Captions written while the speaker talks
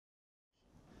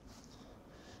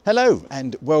Hello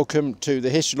and welcome to the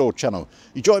History Lord channel.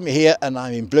 You join me here and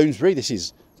I'm in Bloomsbury. This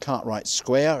is Cartwright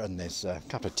Square and there's a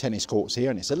couple of tennis courts here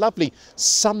and it's a lovely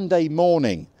Sunday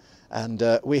morning. And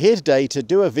we're here today to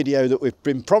do a video that we've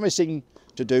been promising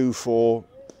to do for,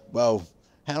 well,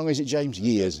 how long is it, James?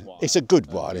 Years. It's a good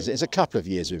while, isn't it? It's a couple of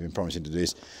years we've been promising to do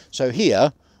this. So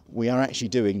here we are actually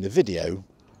doing the video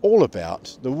all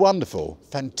about the wonderful,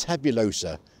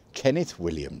 fantabulosa Kenneth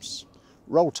Williams.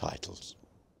 Roll titles.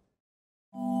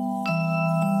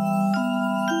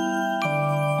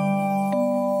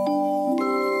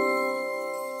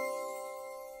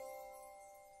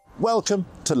 Welcome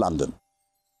to London.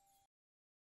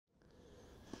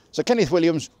 So Kenneth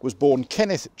Williams was born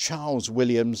Kenneth Charles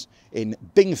Williams in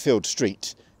Bingfield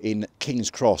Street in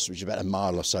King's Cross, which is about a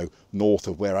mile or so north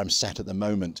of where I'm sat at the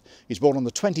moment. He was born on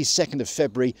the 22nd of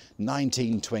February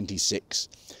 1926.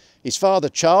 His father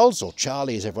Charles, or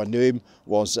Charlie as everyone knew him,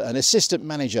 was an assistant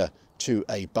manager to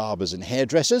a barbers and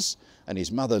hairdressers, and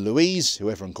his mother Louise, who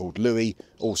everyone called Louis,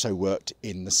 also worked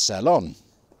in the salon.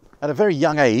 At a very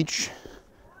young age,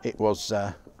 it was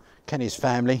Kenny's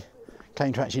family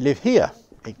came to actually live here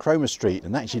in Cromer Street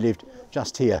and actually lived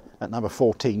just here at number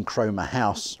 14 Cromer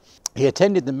House. He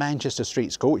attended the Manchester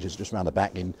Street School, which is just round the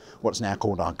back in what's now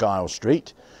called Argyle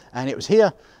Street, and it was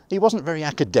here. He wasn't very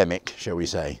academic, shall we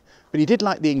say, but he did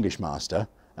like the English master,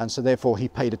 and so therefore he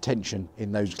paid attention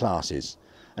in those classes.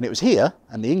 And it was here,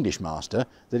 and the English master,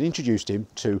 that introduced him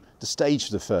to the stage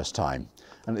for the first time.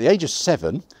 And at the age of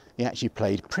 7, he actually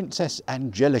played Princess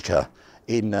Angelica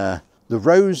in The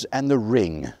Rose and the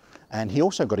Ring, and he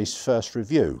also got his first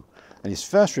review. And his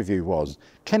first review was,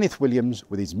 Kenneth Williams,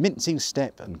 with his mincing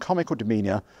step and comical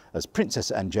demeanour as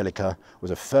Princess Angelica,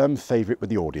 was a firm favourite with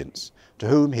the audience, to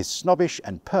whom his snobbish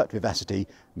and pert vivacity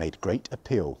made great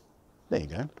appeal. There you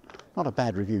go. Not a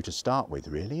bad review to start with,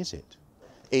 really, is it?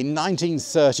 In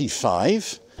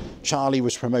 1935, Charlie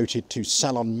was promoted to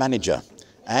salon manager,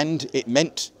 and it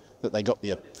meant that they got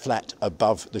the flat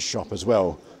above the shop as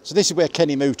well. So this is where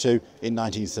Kenny moved to in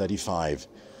 1935.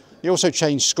 He also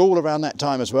changed school around that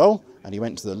time as well, and he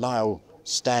went to the Lyle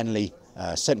Stanley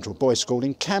Central Boys School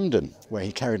in Camden, where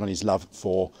he carried on his love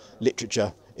for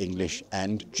literature, English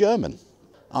and German.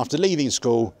 After leaving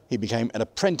school, he became an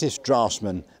apprentice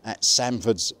draftsman at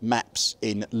Sanford's Maps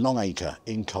in Longacre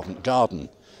in Covent Garden.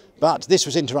 But this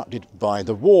was interrupted by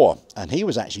the war, and he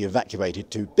was actually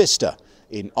evacuated to Bicester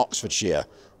in Oxfordshire,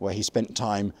 where he spent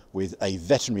time with a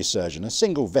veterinary surgeon, a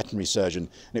single veterinary surgeon.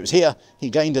 And it was here he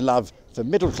gained a love for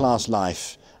middle-class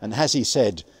life, and as he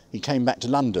said, he came back to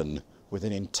London with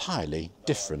an entirely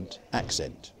different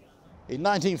accent. In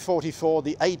 1944,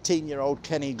 the 18-year-old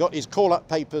Kenny got his call-up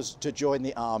papers to join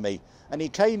the army, and he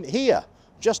came here,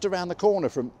 just around the corner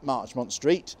from Marchmont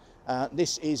Street.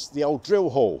 This is the old drill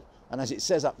hall, and as it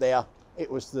says up there, it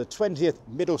was the 20th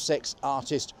Middlesex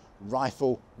Artist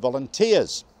Rifle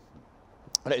Volunteers.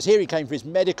 And it was here he came for his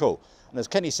medical, and as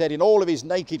Kenny said, in all of his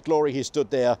naked glory he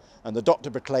stood there, and the doctor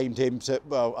proclaimed him to,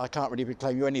 well, I can't really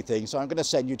proclaim you anything, so I'm going to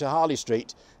send you to Harley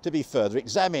Street to be further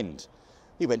examined.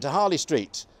 He went to Harley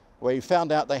Street, where he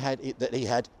found out that he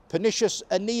had pernicious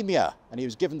anemia, and he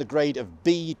was given the grade of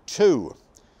B2.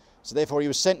 So therefore he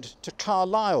was sent to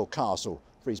Carlisle Castle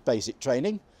for his basic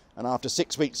training, and after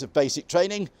 6 weeks of basic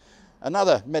training,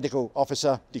 another medical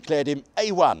officer declared him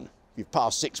A1. You've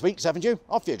passed 6 weeks, haven't you?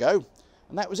 Off you go.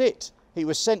 And that was it. He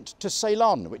was sent to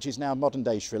Ceylon, which is now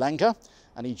modern-day Sri Lanka,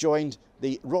 and he joined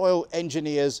the Royal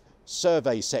Engineers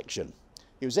Survey Section.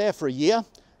 He was there for a year,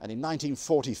 and in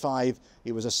 1945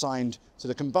 he was assigned to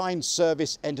the Combined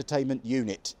Service Entertainment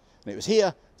Unit. And it was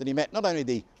here that he met not only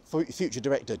the future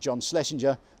director John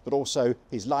Schlesinger, but also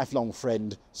his lifelong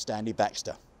friend Stanley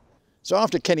Baxter. So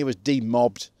after Kenny was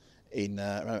demobbed in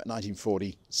around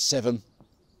 1947,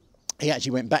 he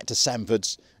actually went back to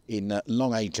Sanford's in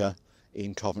Longacre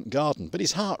in Covent Garden, but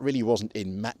his heart really wasn't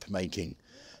in map making.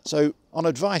 So on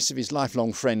advice of his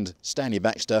lifelong friend Stanley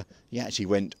Baxter, he actually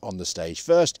went on the stage,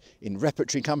 first in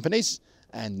repertory companies,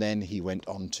 and then he went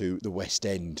on to the West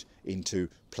End into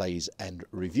plays and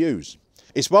reviews.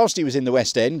 It's whilst he was in the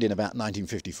West End in about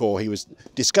 1954, he was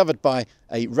discovered by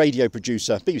a radio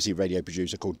producer, BBC radio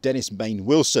producer called Dennis Main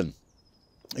Wilson,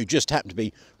 who just happened to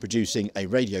be producing a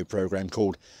radio programme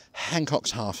called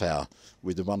Hancock's Half Hour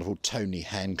with the wonderful Tony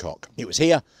Hancock. It was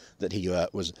here that he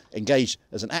was engaged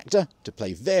as an actor to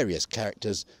play various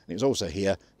characters, and it was also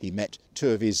here he met two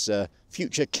of his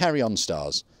future carry-on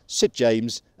stars, Sid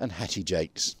James and Hattie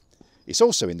Jakes. It's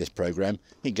also in this programme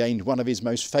he gained one of his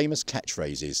most famous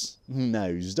catchphrases.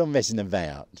 No, stop messing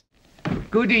about.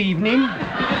 Good evening.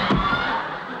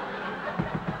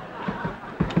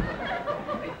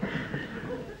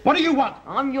 What do you want?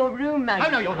 I'm your roommate. Oh,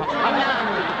 no, you're not.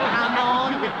 Come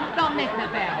on, stop messing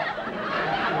about.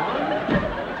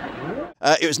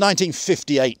 It was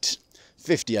 1958.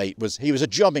 He was a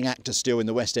jobbing actor still in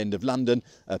the West End of London,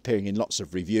 appearing in lots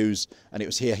of reviews, and it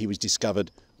was here he was discovered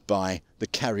by the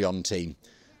Carry On team.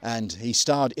 And he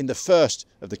starred in the first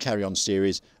of the Carry On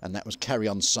series, and that was Carry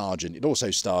On Sergeant. It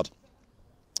also starred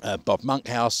Bob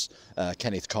Monkhouse,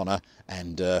 Kenneth Connor,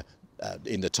 and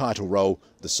in the title role,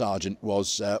 the sergeant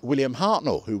was William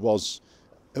Hartnell, who was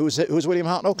William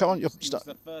Hartnell? Come on, He was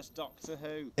the first Doctor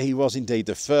Who. He was indeed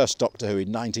the first Doctor Who in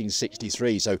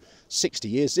 1963, so 60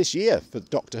 years this year for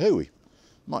Doctor Who. We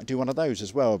might do one of those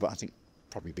as well, but I think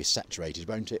probably be saturated,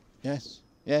 won't it? Yes?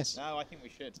 Yes? No, I think we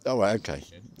should. Oh, okay.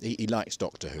 He likes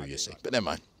Doctor Who, you see, but never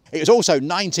mind. It was also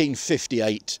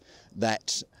 1958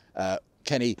 that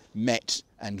Kenny met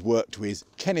and worked with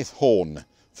Kenneth Horne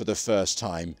for the first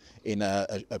time in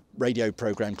a radio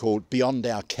programme called Beyond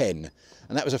Our Ken.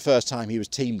 And that was the first time he was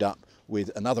teamed up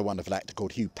with another wonderful actor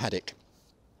called Hugh Paddock.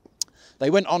 They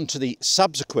went on to the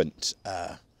subsequent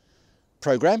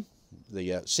programme,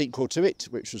 the sequel to it,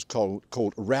 which was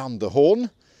called Round the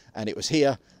Horn. And it was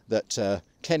here that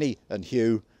Kenny and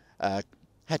Hugh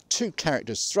had two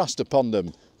characters thrust upon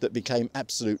them that became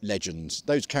absolute legends.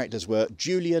 Those characters were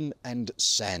Julian and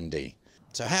Sandy.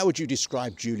 So how would you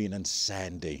describe Julian and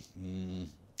Sandy?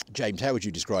 James, how would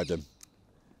you describe them?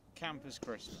 Campers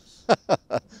Christmas.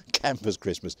 Campers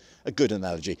Christmas, a good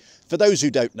analogy. For those who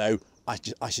don't know,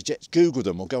 I suggest Google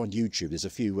them or go on YouTube. There's a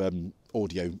few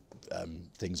audio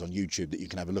things on YouTube that you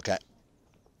can have a look at.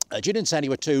 Julian and Sandy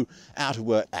were two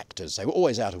out-of-work actors. They were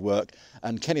always out of work,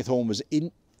 and Kenneth Horne was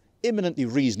imminently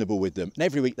reasonable with them. And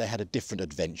every week they had a different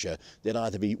adventure. They'd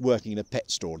either be working in a pet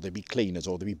store, they'd be cleaners,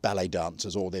 or they'd be ballet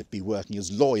dancers, or they'd be working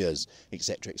as lawyers,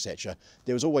 etc., etc.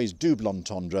 There was always double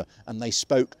entendre, and they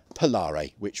spoke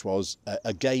polare, which was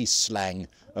a gay slang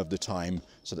of the time,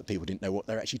 so that people didn't know what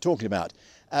they were actually talking about.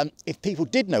 If people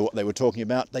did know what they were talking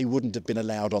about, they wouldn't have been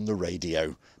allowed on the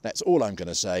radio. That's all I'm going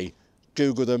to say.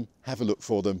 Google them, have a look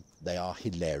for them. They are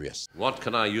hilarious. What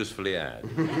can I usefully add?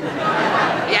 He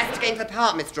has to get into the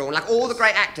part, Mr. Horne. Like all the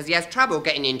great actors, he has trouble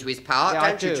getting into his part,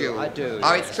 don't you, Jules? I do.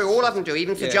 Oh, Yes. it's true. All of them do.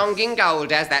 Even Sir Yes. John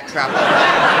Gingold has that trouble.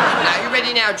 Now, you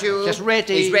ready now, Jules? Just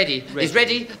ready. He's ready. He's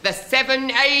ready. The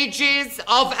 7 Ages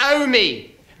of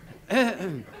Omi.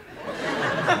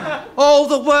 All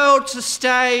the world's a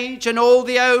stage, and all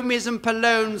the Omis and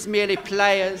Palones merely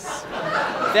players.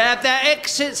 They have their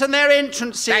exits and their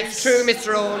entrances. That's true,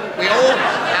 Mr. Horne. We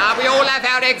all have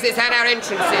our exits and our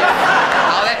entrances.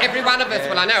 Oh, every one of us.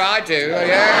 Well, I know I do.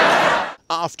 Yeah.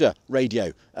 After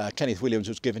radio, Kenneth Williams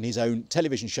was given his own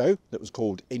television show that was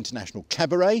called International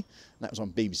Cabaret. And that was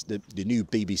on BBC, the new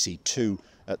BBC 2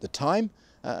 at the time.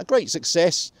 A great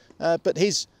success, but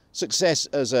his success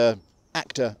as a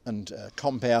actor and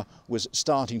compere was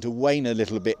starting to wane a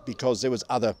little bit because there was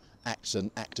other acts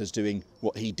and actors doing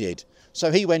what he did.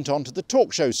 So he went on to the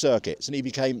talk show circuits and he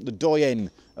became the doyen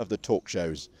of the talk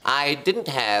shows. I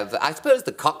suppose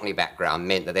the Cockney background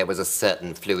meant that there was a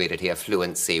certain fluidity, a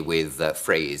fluency with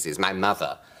phrases. My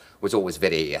mother was always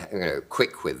very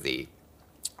quick with the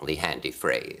handy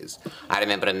phrase. I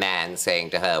remember a man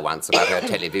saying to her once about her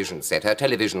television set. Her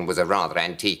television was a rather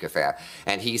antique affair,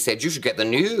 and he said, "You should get the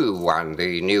new one,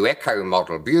 the new Echo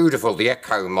model. Beautiful, the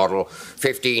Echo model,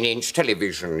 15-inch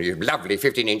television, lovely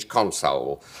 15-inch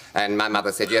console." And my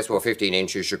mother said, "Yes, well, 15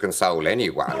 inches should console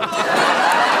anyone."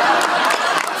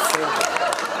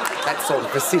 That sort of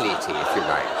facility, if you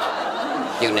like.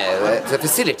 You know, it's a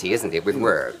facility, isn't it, with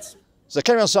words. So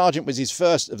Carry On Sergeant was his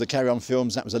first of the Carry On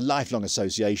films. That was a lifelong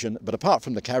association. But apart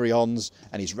from the Carry Ons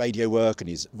and his radio work and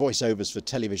his voiceovers for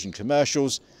television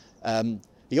commercials,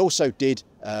 he also did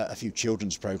a few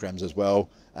children's programmes as well.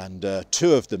 And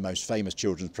two of the most famous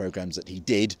children's programmes that he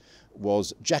did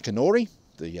was Jack and Nori,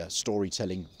 the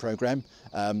storytelling programme.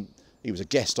 He was a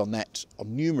guest on that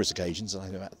on numerous occasions, I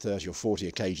think about 30 or 40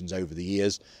 occasions over the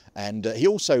years. And he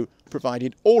also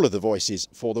provided all of the voices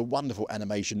for the wonderful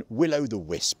animation Willow the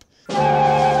Wisp.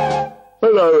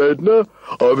 Hello, Edna.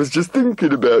 I was just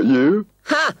thinking about you.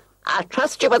 Ha! I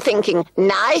trust you were thinking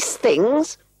nice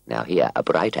things. Now here, a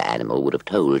brighter animal would have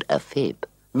told a fib.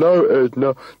 No,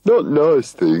 Edna, not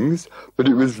nice things, but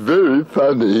it was very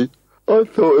funny. I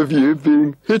thought of you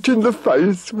being hit in the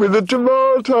face with a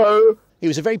tomato. He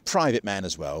was a very private man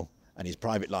as well, and his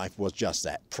private life was just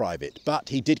that, private. But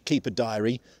he did keep a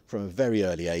diary from a very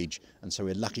early age, and so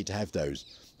we're lucky to have those.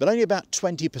 But only about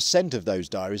 20% of those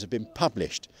diaries have been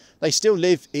published. They still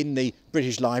live in the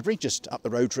British Library, just up the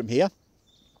road from here.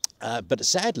 But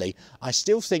sadly, I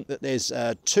still think that there's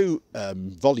two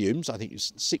volumes, I think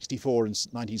it's 64 and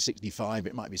 1965,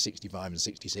 it might be 65 and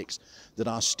 66, that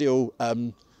are still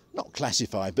not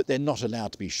classified, but they're not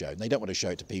allowed to be shown. They don't want to show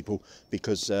it to people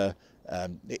because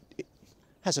it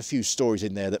has a few stories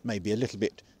in there that may be a little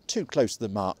bit too close to the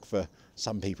mark for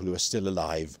some people who are still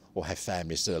alive or have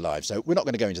families still alive. So we're not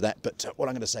going to go into that, but what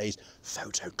I'm going to say is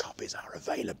photocopies are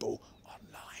available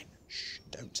online. Shh,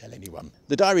 don't tell anyone.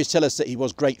 The diaries tell us that he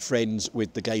was great friends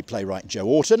with the gay playwright Joe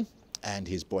Orton and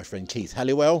his boyfriend Keith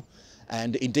Halliwell,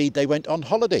 and indeed they went on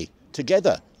holiday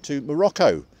together to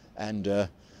Morocco, and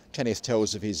Kenneth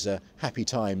tells of his happy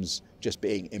times just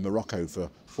being in Morocco for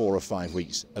 4 or 5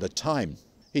 weeks at a time.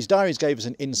 His diaries gave us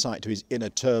an insight to his inner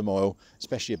turmoil,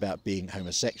 especially about being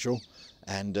homosexual,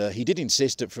 and he did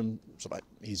insist that from sort of like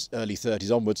his early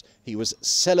 30s onwards he was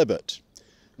celibate.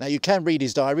 Now you can read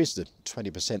his diaries, the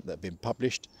 20% that have been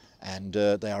published, and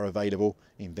they are available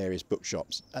in various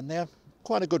bookshops, and they're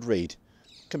quite a good read.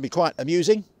 Can be quite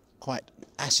amusing, quite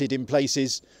acid in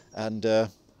places, and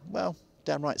well,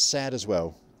 downright sad as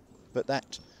well. But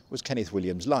that was Kenneth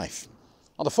Williams' life.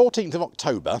 On the 14th of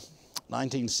October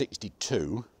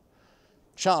 1962,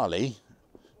 Charlie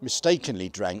mistakenly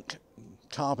drank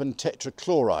carbon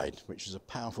tetrachloride, which is a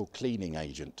powerful cleaning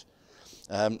agent.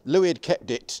 Louis had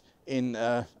kept it in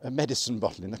a medicine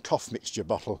bottle, in a cough mixture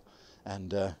bottle,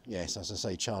 and yes, as I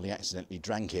say, Charlie accidentally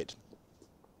drank it.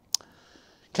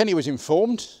 Kenny was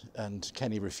informed, and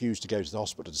Kenny refused to go to the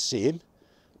hospital to see him.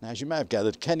 Now, as you may have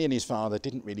gathered, Kenny and his father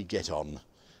didn't really get on,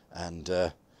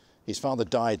 and his father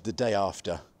died the day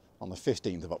after, on the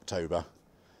 15th of October,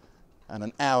 and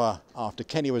an hour after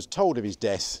Kenny was told of his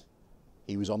death,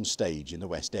 he was on stage in the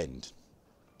West End.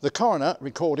 The coroner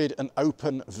recorded an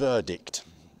open verdict.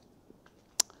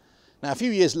 Now, a few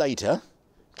years later,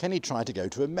 Kenny tried to go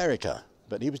to America,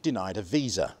 but he was denied a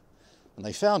visa, and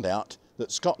they found out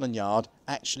that Scotland Yard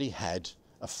actually had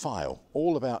a file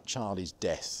all about Charlie's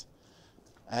death,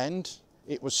 and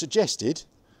it was suggested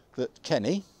that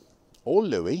Kenny or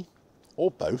Louis or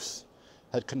both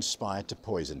had conspired to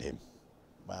poison him.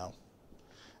 Well,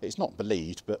 it's not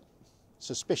believed, but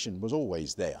suspicion was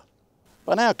always there.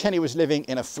 By now, Kenny was living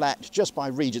in a flat just by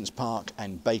Regent's Park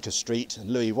and Baker Street, and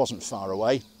Louis wasn't far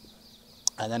away.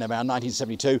 And then around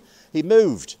 1972, he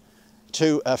moved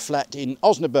to a flat in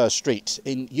Osnaburgh Street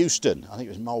in Euston. I think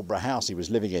it was Marlborough House he was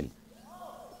living in.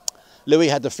 Louis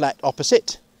had the flat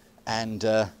opposite, and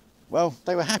well,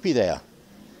 they were happy there.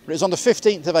 But it was on the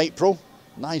 15th of April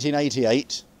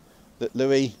 1988 that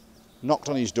Louis knocked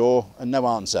on his door and no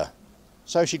answer.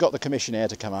 So she got the commissionaire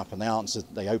to come up, and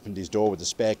they opened his door with the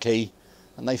spare key,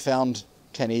 and they found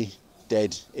Kenny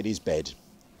dead in his bed.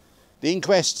 The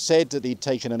inquest said that he'd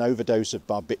taken an overdose of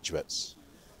barbiturates.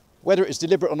 Whether it was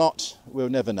deliberate or not, we'll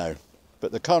never know,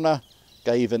 but the coroner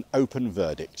gave an open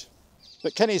verdict.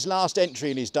 But Kenny's last entry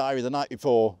in his diary the night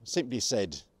before simply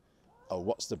said, "Oh,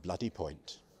 what's the bloody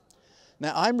point?"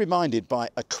 Now, I'm reminded by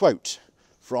a quote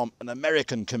from an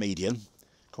American comedian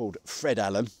called Fred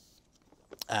Allen,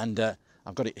 and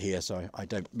I've got it here so I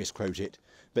don't misquote it,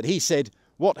 but he said,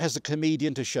 "What has the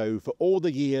comedian to show for all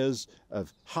the years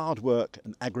of hard work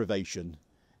and aggravation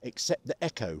except the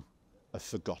echo of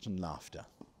forgotten laughter?"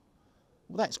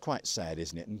 Well, that's quite sad,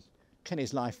 isn't it? And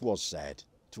Kenny's life was sad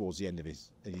towards the end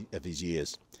of his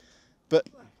years. But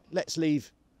let's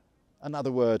leave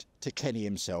another word to Kenny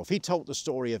himself. He told the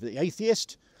story of the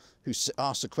atheist who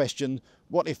asked the question,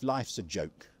 what if life's a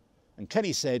joke? And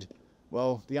Kenny said,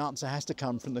 well, the answer has to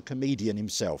come from the comedian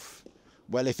himself.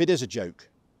 Well, if it is a joke,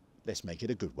 let's make it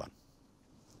a good one.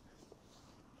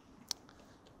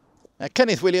 Now,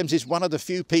 Kenneth Williams is one of the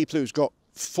few people who's got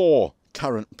 4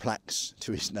 current plaques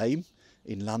to his name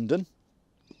in London.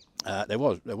 There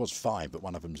was 5, but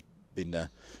one of them's been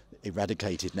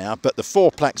eradicated now. But the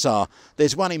 4 plaques are,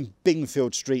 there's one in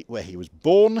Bingfield Street where he was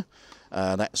born.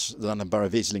 That's the London Borough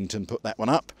of Islington put that one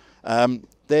up.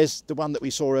 There's the one that we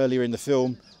saw earlier in the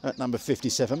film at number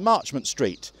 57 Marchmont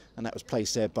Street, and that was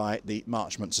placed there by the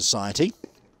Marchmont Society.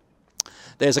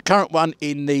 There's a current one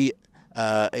in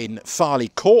Farley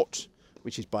Court,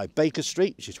 which is by Baker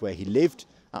Street, which is where he lived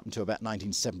up until about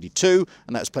 1972,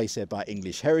 and that's placed there by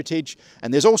English Heritage.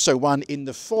 And there's also one in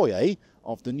the foyer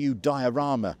of the new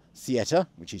Diorama Theatre,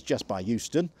 which is just by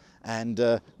Euston, and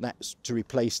that's to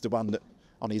replace the one that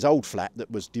on his old flat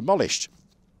that was demolished.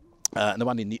 And the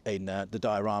one in the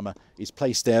Diorama is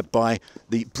placed there by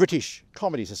the British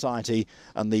Comedy Society,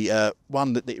 and the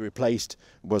one that it replaced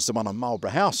was the one on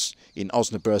Marlborough House in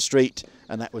Osnaburgh Street,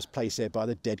 and that was placed there by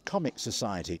the Dead Comic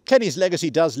Society. Kenny's legacy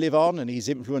does live on, and he's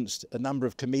influenced a number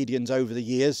of comedians over the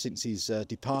years since he's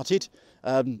departed,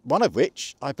 one of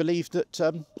which I believe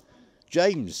that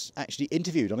James actually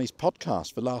interviewed on his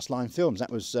podcast for Last Line Films.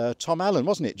 That was Tom Allen,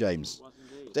 wasn't it, James? Was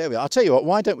indeed. There we are. I'll tell you what,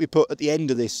 why don't we put at the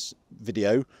end of this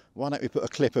video, why don't we put a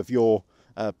clip of your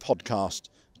podcast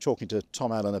talking to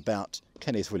Tom Allen about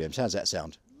Kenneth Williams? How's that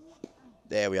sound?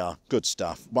 There we are. Good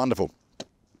stuff. Wonderful.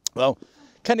 Well,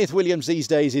 Kenneth Williams these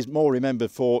days is more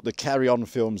remembered for the Carry On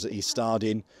films that he starred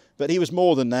in, but he was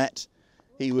more than that.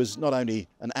 He was not only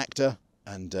an actor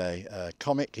and a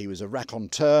comic, he was a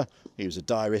raconteur, he was a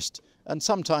diarist, and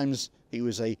sometimes he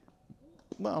was a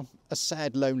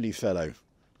sad, lonely fellow.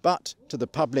 But to the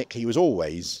public, he was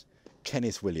always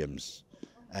Kenneth Williams.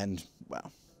 And,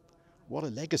 well, what a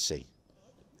legacy.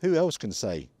 Who else can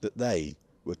say that they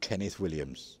were Kenneth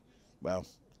Williams? Well,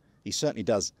 he certainly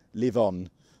does live on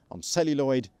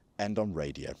celluloid and on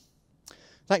radio.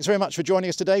 Thanks very much for joining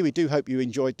us today. We do hope you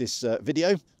enjoyed this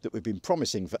video that we've been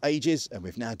promising for ages, and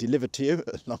we've now delivered to you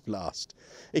at long last.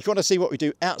 If you want to see what we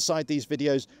do outside these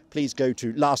videos, please go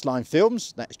to Last Line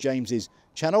Films. That's James's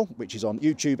channel, which is on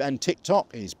YouTube and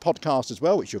TikTok, his podcast as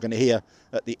well, which you're going to hear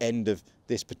at the end of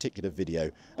this particular video.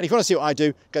 And if you want to see what I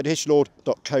do, go to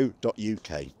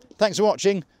hishlord.co.uk. Thanks for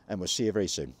watching, and we'll see you very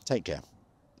soon. Take care.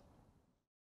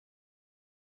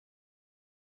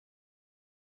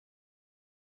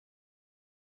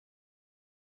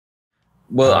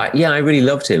 Well, I really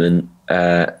loved him. And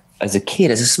as a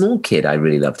kid, as a small kid, I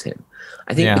really loved him.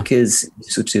 I think because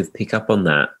you sort of pick up on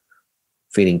that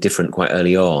feeling different quite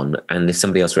early on. And if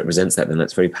somebody else represents that, then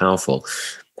that's very powerful.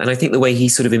 And I think the way he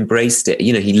sort of embraced it,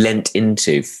 you know, he leant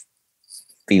into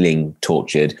feeling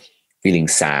tortured, feeling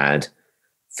sad,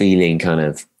 feeling kind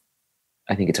of,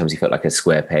 I think at times he felt like a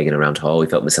square peg in a round hole. He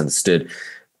felt misunderstood.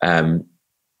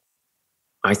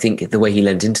 I think the way he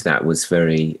lent into that was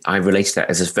I related to that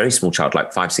as a very small child,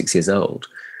 like 5, 6 years old.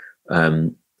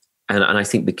 And I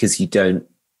think because you don't,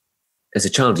 as a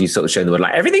child, you sort of show the world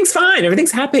like, everything's fine,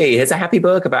 everything's happy. Here's a happy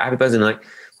book about a happy person. Like,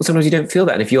 well, sometimes you don't feel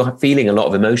that. And if you're feeling a lot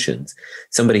of emotions,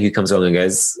 somebody who comes along and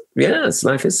goes, yes,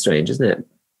 life is strange, isn't it?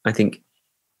 I think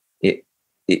it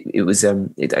was, I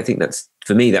think that's,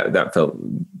 for me, that felt,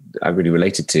 I really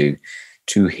related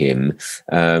to him.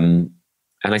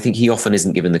 And I think he often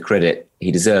isn't given the credit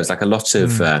he deserves. Like a lot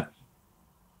of,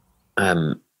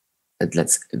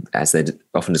 as they're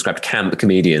often described, camp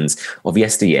comedians of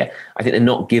yesteryear, I think they're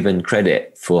not given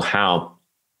credit for how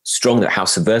strong, how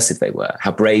subversive they were,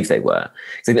 how brave they were.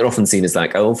 I think they're often seen as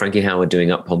like, oh, Frankie Howerd doing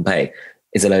Up Pompeii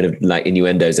is a load of like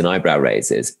innuendos and eyebrow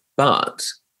raises. But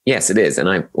yes, it is. And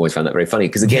I always found that very funny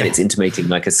because, again, it's intimating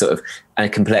like a sort of a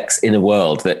complex inner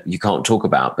world that you can't talk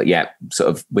about, but yet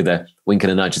sort of with a wink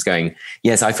and a nudge is going,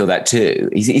 yes, I feel that too.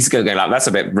 He's going like, that's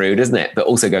a bit rude, isn't it? But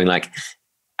also going like,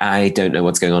 I don't know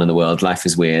what's going on in the world. Life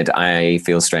is weird. I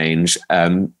feel strange.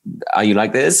 Are you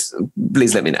like this?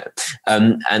 Please let me know.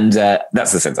 And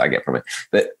that's the sense I get from it.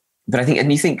 But I think,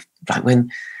 and you think like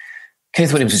when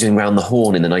Kenneth Williams was doing Round the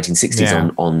Horn in the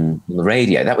 1960s on the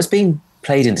radio, that was being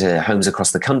played into homes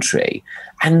across the country.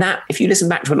 And that, if you listen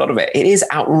back to a lot of it, it is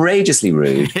outrageously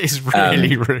rude. It's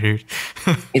really rude.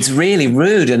 It's really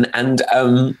rude. And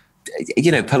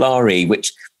you know, Polari,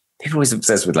 which people are always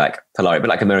obsessed with like Polari, but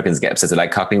like Americans get obsessed with like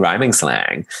Cockney rhyming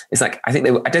slang. It's like, I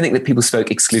don't think that people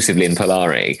spoke exclusively in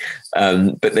Polari,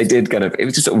 but they did kind of, it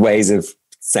was just sort of ways of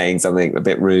saying something a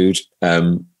bit rude,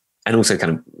 and also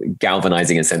kind of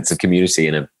galvanizing a sense of community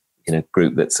in a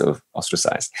group that's sort of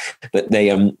ostracized. But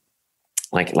they,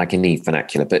 like in the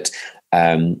vernacular, but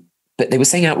they were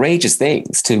saying outrageous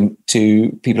things to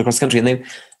people across the country,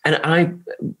 and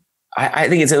I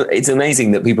think it's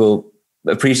amazing that people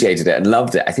appreciated it and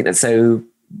loved it. I think that's so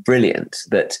brilliant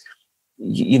that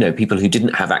you know, people who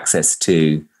didn't have access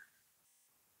to,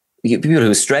 people who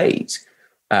were straight,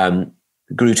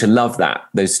 grew to love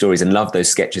those stories and love those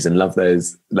sketches and love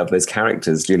those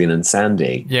characters, Julian and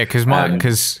Sandy. Yeah,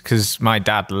 because my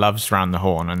dad loves Round the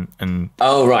Horn, and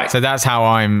oh right, so that's how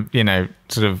I'm, you know,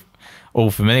 sort of all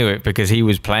familiar with it, because he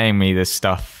was playing me this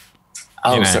stuff.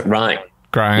 Oh, you know, so, right,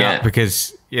 growing up,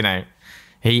 because you know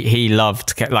he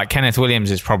loved, like, Kenneth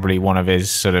Williams is probably one of his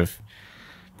sort of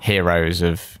heroes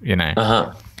of, you know.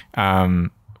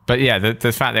 But yeah,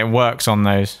 the fact that it works on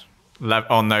those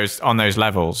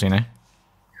levels, you know.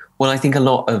 Well, I think a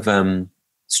lot of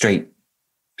straight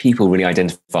people really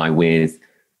identify with,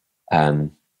 I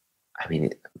mean,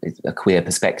 it's a queer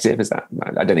perspective. Is that?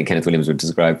 I don't think Kenneth Williams would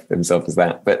describe himself as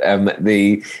that, but an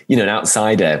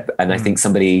outsider, and I think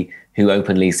somebody who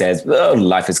openly says, "Oh,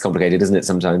 life is complicated, isn't it?"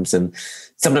 Sometimes, and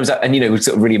we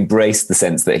sort of really embraced the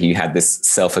sense that he had this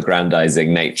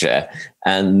self-aggrandizing nature,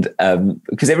 and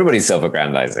because everybody's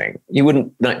self-aggrandizing, you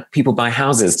wouldn't people buy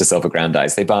houses to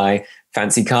self-aggrandize, they buy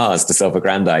fancy cars to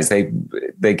self-aggrandize,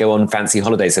 they go on fancy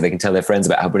holidays so they can tell their friends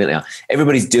about how brilliant they are.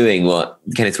 Everybody's doing what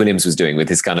Kenneth Williams was doing with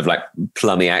his kind of like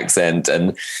plummy accent,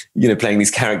 and playing these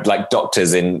characters like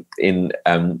doctors in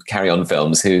Carry On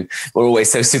films who were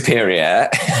always so superior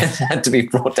and had to be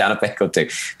brought down a peg or two,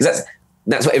 because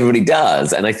that's what everybody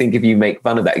does. And I think if you make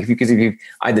fun of that, because if you've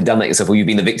either done that yourself or you've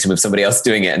been the victim of somebody else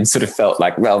doing it and sort of felt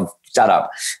like, well, shut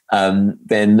up,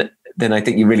 then I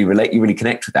think you really relate, you really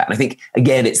connect with that. And I think,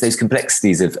 again, it's those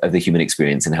complexities of the human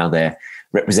experience and how they're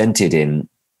represented in,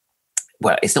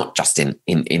 well, it's not just in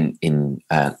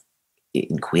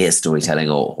queer storytelling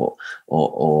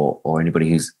or anybody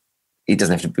who's, it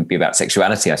doesn't have to be about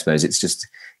sexuality, I suppose. It's just,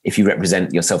 if you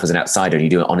represent yourself as an outsider and you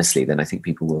do it honestly, then I think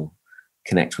people will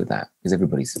connect with that, because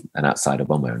everybody's an outsider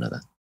one way or another.